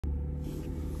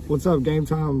What's up, Game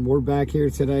Time? We're back here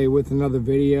today with another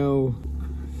video.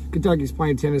 Kentucky's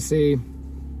playing Tennessee.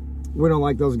 We don't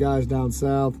like those guys down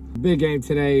south. Big game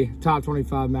today, top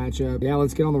 25 matchup. Yeah,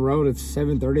 let's get on the road. It's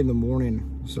 7:30 in the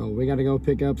morning. So we got to go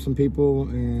pick up some people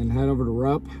and head over to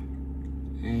RUPP.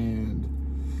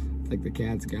 And I think the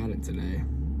Cats got it today.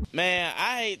 Man,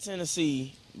 I hate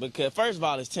Tennessee because, first of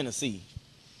all, it's Tennessee.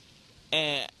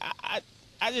 And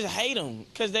I just hate them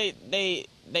because they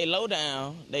low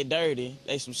down, they dirty,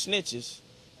 they some snitches.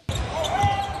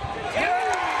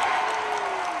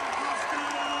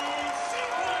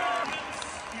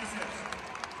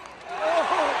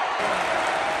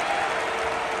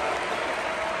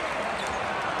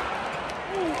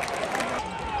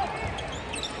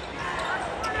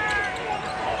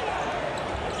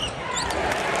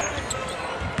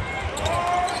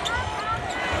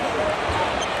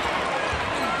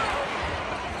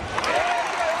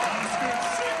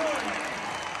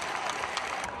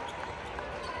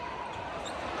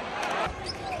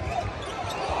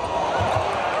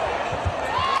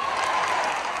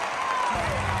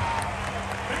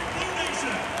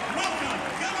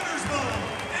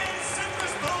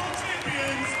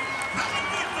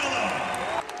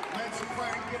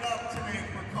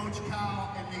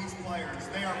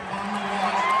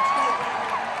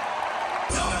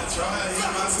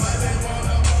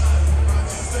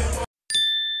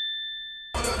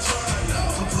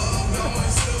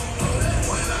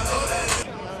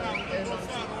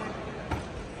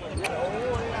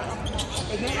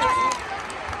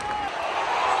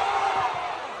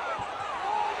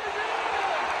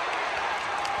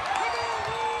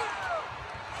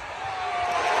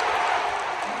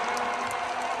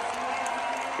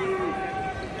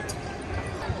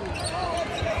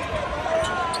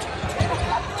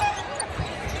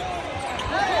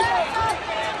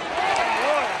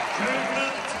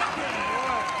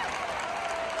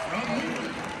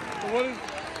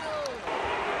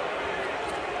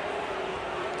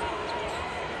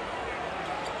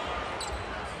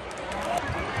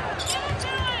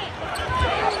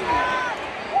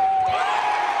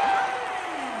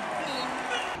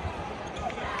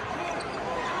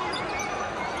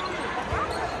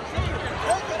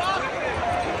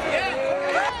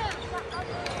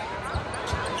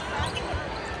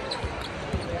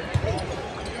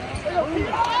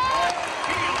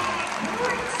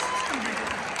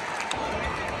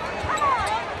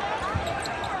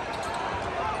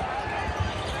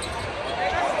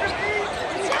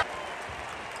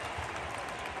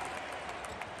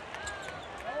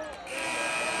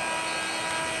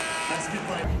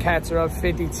 Cats are up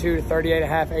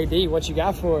 52-38.5 AD. What you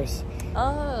got for us?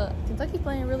 Kentucky's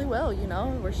playing really well, you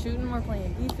know. We're shooting, we're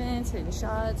playing defense, hitting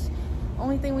shots.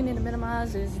 Only thing we need to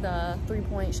minimize is the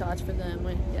three-point shots for them.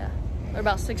 They're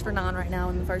about 6 for 9 right now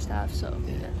in the first half, so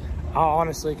yeah. I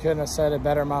honestly couldn't have said it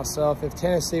better myself. If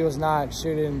Tennessee was not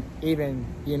shooting even,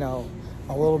 you know,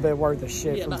 a little bit worth of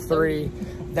shit from three,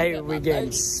 they would be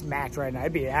getting smacked right now.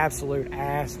 It'd be an absolute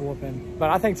ass whooping. But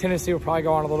I think Tennessee will probably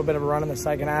go on a little bit of a run in the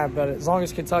second half. But as long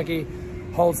as Kentucky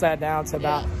holds that down to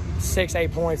about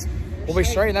 6-8 points, we'll be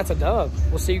straight, and that's a dub.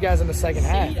 We'll see you guys in the second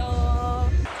half.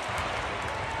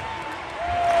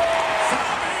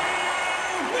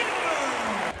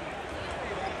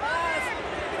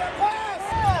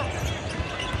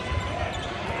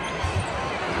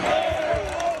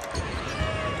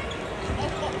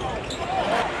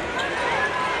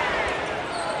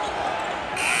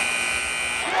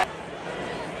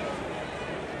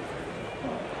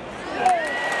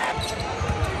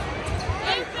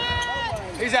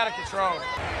 He's out of control.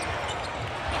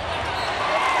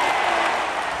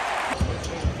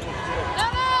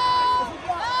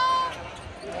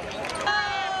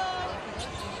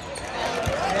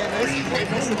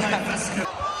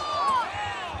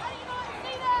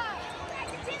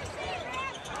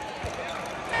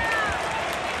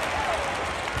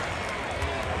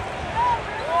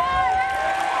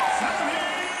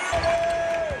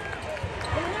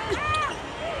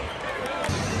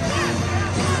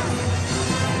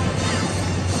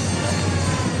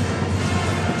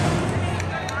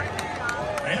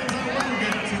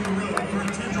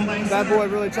 That boy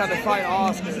really tried to fight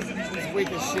Austin. He's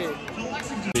weak as shit.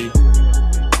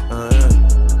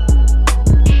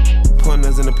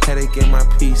 Pointers in the paddock in my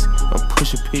piece. I'm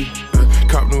push a P.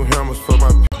 Cop new helmets for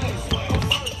my.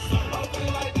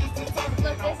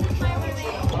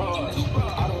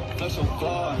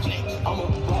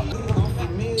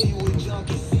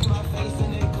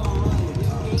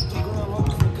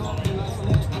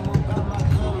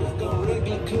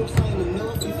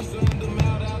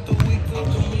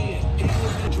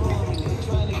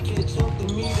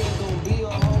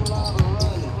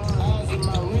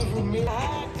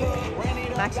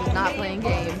 Max is not playing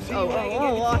games. Oh,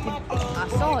 I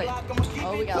saw it.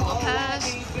 Oh, we got a little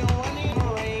pass.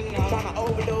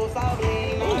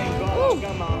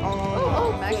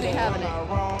 Oh, Max ain't having it.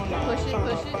 Push it.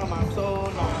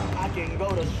 I can go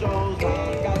to shows.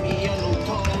 Got me a new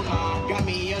pole. Got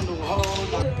me a new hole.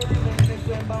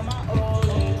 Sleeping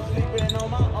on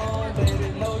my own,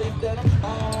 baby. Notice that I'm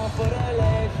on for the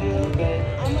last year, baby.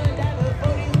 I'm a diver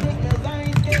for these niggas. I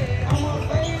ain't scared. I'm a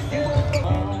face. You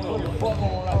what the fuck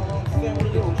on like I'm saying what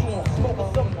you want smoke or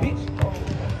something, bitch.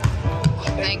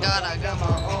 Thank God I got my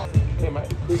own. Came out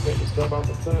the creek, had to step out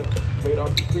the sun. Made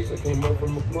off the creeks, I came up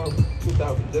from a club.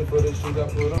 2,000 just for the shoes I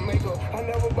put on makeup. I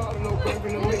never bought no crap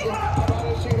in the makeup. I bought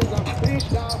the shoes, I'm bitch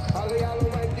down. All of y'all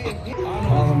on my dick.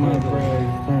 All of my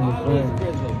brags turn to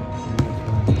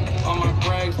facts. All my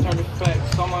brags turn to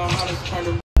facts. All my hunters turn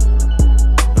to